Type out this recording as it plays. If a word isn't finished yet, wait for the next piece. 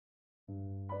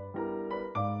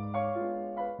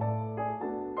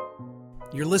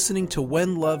You're listening to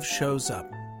When Love Shows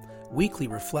Up, weekly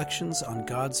reflections on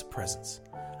God's presence.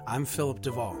 I'm Philip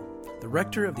Duvall, the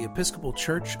rector of the Episcopal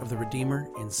Church of the Redeemer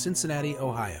in Cincinnati,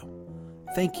 Ohio.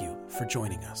 Thank you for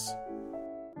joining us.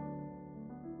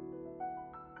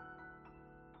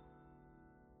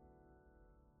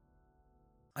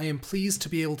 I am pleased to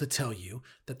be able to tell you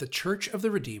that the Church of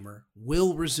the Redeemer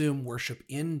will resume worship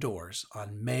indoors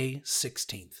on May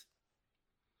 16th.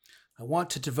 I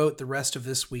want to devote the rest of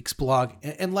this week's blog,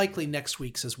 and likely next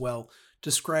week's as well,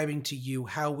 describing to you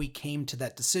how we came to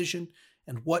that decision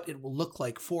and what it will look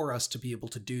like for us to be able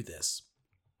to do this.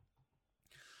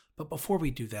 But before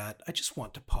we do that, I just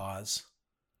want to pause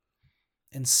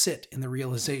and sit in the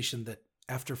realization that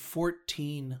after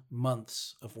 14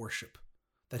 months of worship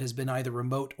that has been either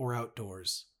remote or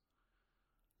outdoors,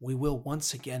 we will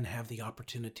once again have the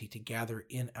opportunity to gather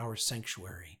in our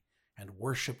sanctuary and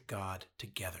worship God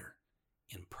together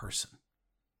in person.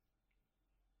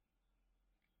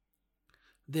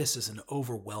 This is an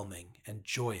overwhelming and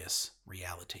joyous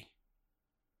reality.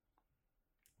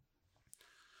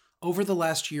 Over the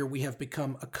last year, we have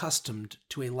become accustomed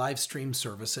to a live stream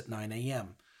service at 9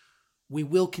 a.m. We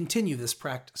will continue this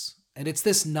practice, and it's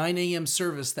this 9 a.m.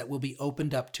 service that will be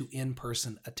opened up to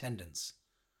in-person attendance.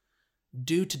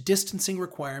 Due to distancing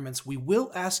requirements, we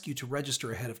will ask you to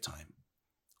register ahead of time.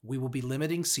 We will be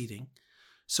limiting seating,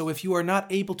 so if you are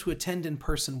not able to attend in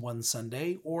person one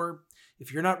Sunday, or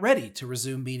if you're not ready to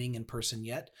resume meeting in person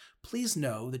yet, please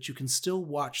know that you can still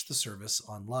watch the service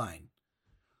online.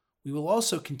 We will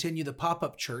also continue the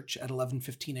pop-up church at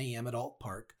 11:15 a.m. at Alt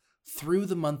Park through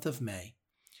the month of May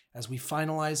as we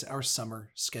finalize our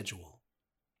summer schedule.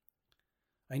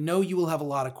 I know you will have a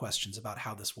lot of questions about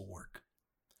how this will work.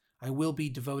 I will be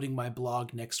devoting my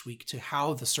blog next week to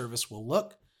how the service will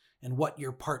look and what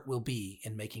your part will be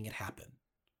in making it happen.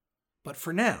 But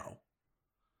for now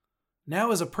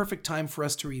is a perfect time for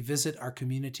us to revisit our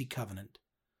community covenant,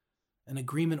 an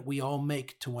agreement we all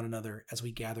make to one another as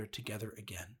we gather together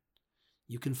again.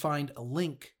 You can find a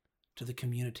link to the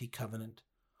community covenant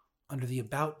under the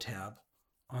About tab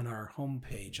on our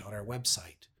homepage on our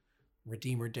website,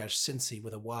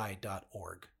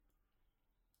 redeemer-cincy.org.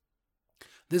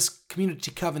 This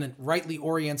community covenant rightly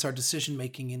orients our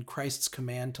decision-making in Christ's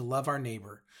command to love our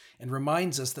neighbor and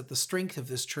reminds us that the strength of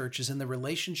this church is in the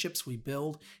relationships we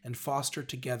build and foster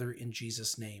together in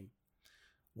Jesus' name.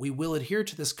 We will adhere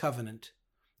to this covenant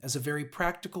as a very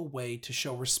practical way to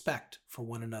show respect for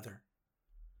one another.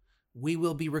 We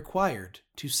will be required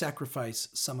to sacrifice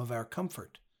some of our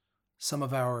comfort, some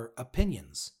of our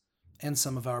opinions, and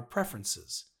some of our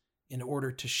preferences in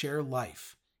order to share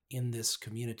life in this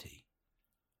community.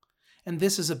 And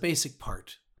this is a basic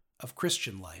part of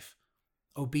Christian life,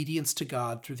 obedience to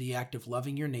God through the act of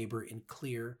loving your neighbor in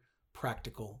clear,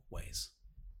 practical ways.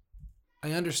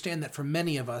 I understand that for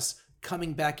many of us,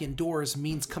 coming back indoors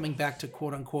means coming back to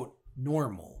quote-unquote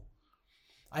normal.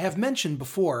 I have mentioned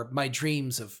before my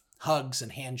dreams of hugs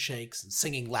and handshakes and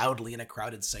singing loudly in a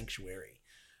crowded sanctuary.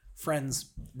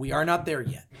 Friends, we are not there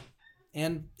yet,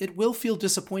 and it will feel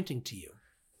disappointing to you.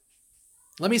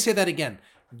 Let me say that again.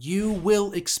 You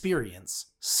will experience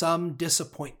some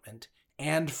disappointment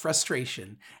and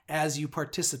frustration as you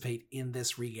participate in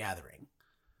this regathering,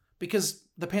 because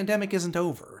the pandemic isn't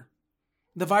over.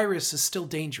 The virus is still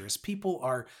dangerous. People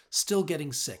are still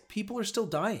getting sick. People are still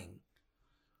dying.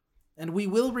 And we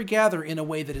will regather in a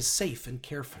way that is safe and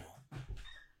careful.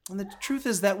 And the truth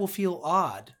is that will feel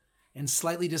odd and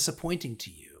slightly disappointing to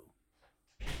you.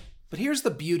 But here's the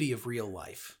beauty of real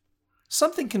life.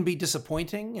 Something can be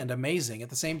disappointing and amazing at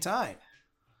the same time.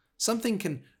 Something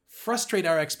can frustrate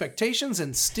our expectations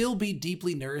and still be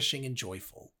deeply nourishing and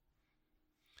joyful.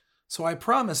 So I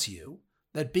promise you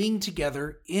that being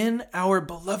together in our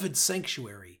beloved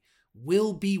sanctuary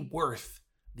will be worth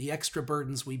the extra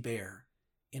burdens we bear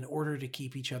in order to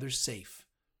keep each other safe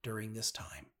during this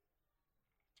time.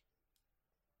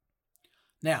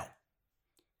 Now,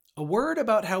 a word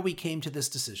about how we came to this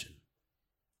decision.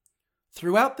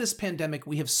 Throughout this pandemic,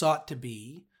 we have sought to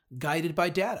be guided by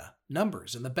data,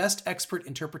 numbers, and the best expert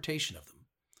interpretation of them.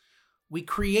 We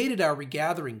created our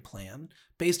regathering plan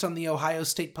based on the Ohio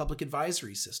State Public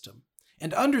Advisory System,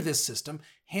 and under this system,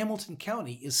 Hamilton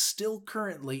County is still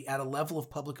currently at a level of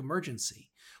public emergency,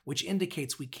 which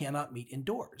indicates we cannot meet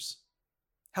indoors.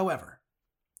 However,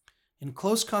 in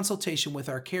close consultation with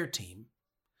our care team,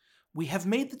 we have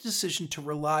made the decision to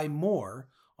rely more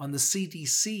on the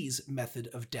CDC's method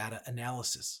of data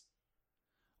analysis.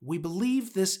 We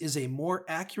believe this is a more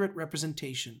accurate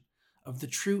representation of the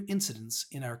true incidence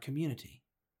in our community.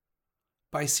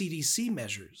 By CDC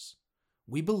measures,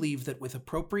 we believe that with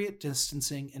appropriate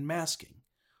distancing and masking,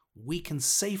 we can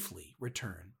safely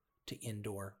return to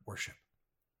indoor worship.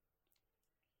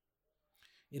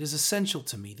 It is essential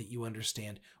to me that you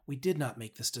understand we did not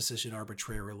make this decision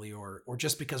arbitrarily or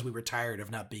just because we were tired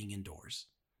of not being indoors.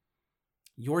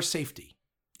 Your safety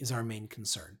is our main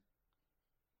concern,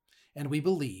 and we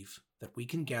believe that we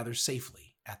can gather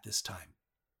safely at this time.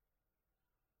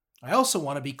 I also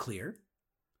want to be clear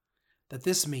that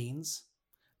this means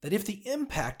that if the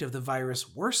impact of the virus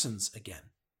worsens again,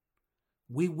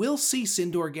 we will cease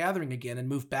indoor gathering again and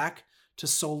move back to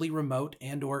solely remote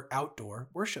and/or outdoor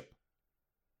worship.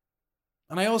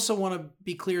 And I also want to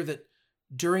be clear that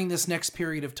during this next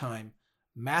period of time,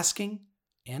 masking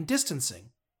and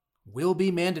distancing will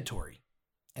be mandatory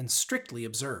and strictly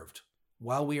observed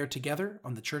while we are together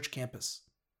on the church campus.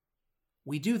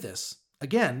 We do this,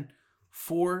 again,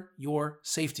 for your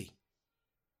safety.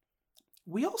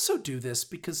 We also do this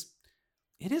because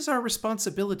it is our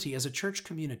responsibility as a church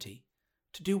community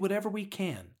to do whatever we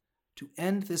can to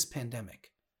end this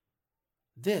pandemic.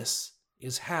 This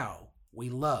is how we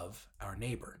love our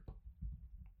neighbor.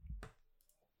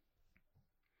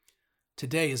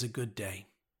 Today is a good day.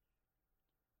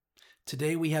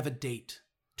 Today we have a date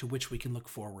to which we can look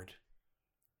forward.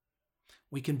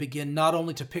 We can begin not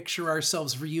only to picture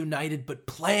ourselves reunited, but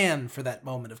plan for that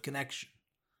moment of connection.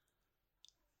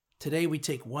 Today we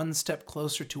take one step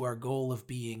closer to our goal of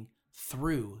being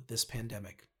through this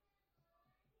pandemic.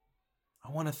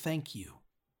 I want to thank you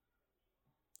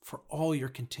for all your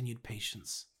continued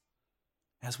patience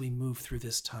as we move through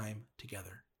this time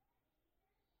together.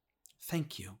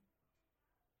 Thank you.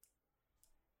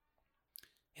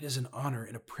 It is an honor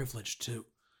and a privilege to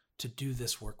do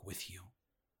this work with you,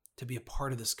 to be a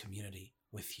part of this community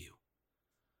with you.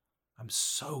 I'm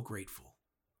so grateful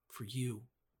for you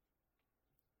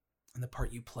and the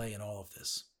part you play in all of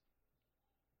this.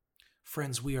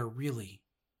 Friends, we are really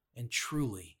and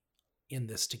truly in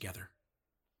this together.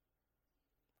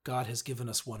 God has given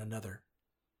us one another,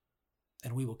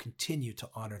 and we will continue to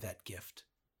honor that gift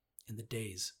in the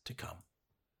days to come.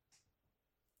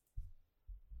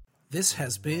 This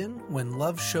has been When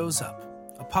Love Shows Up,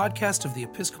 a podcast of the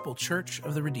Episcopal Church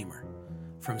of the Redeemer.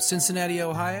 From Cincinnati,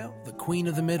 Ohio, the Queen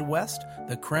of the Midwest,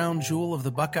 the crown jewel of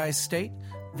the Buckeye State,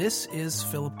 this is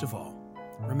Philip Duvall.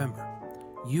 Remember,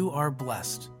 you are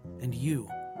blessed, and you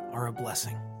are a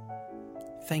blessing.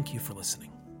 Thank you for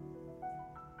listening.